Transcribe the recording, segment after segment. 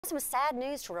Some sad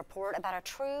news to report about a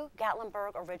true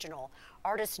Gatlinburg original.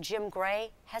 Artist Jim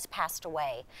Gray has passed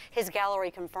away. His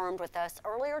gallery confirmed with us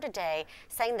earlier today,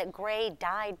 saying that Gray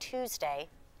died Tuesday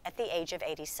at the age of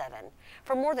 87.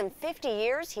 For more than 50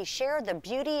 years, he shared the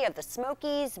beauty of the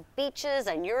Smokies, beaches,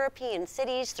 and European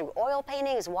cities through oil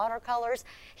paintings, watercolors.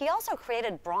 He also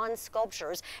created bronze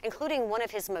sculptures, including one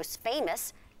of his most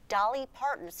famous, Dolly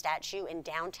Parton statue in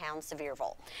downtown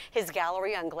Sevierville. His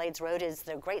gallery on Glades Road is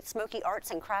the Great Smoky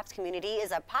Arts and Crafts community,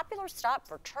 is a popular stop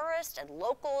for tourists and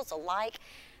locals alike.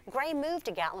 Gray moved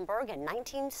to Gatlinburg in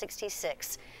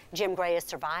 1966. Jim Gray is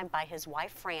survived by his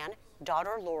wife Fran,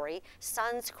 daughter Lori,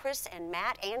 sons Chris and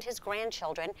Matt, and his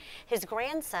grandchildren. His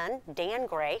grandson, Dan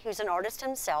Gray, who's an artist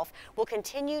himself, will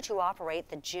continue to operate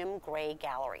the Jim Gray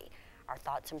Gallery. Our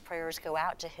thoughts and prayers go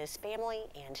out to his family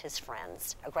and his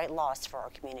friends. A great loss for our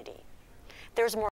community. There's more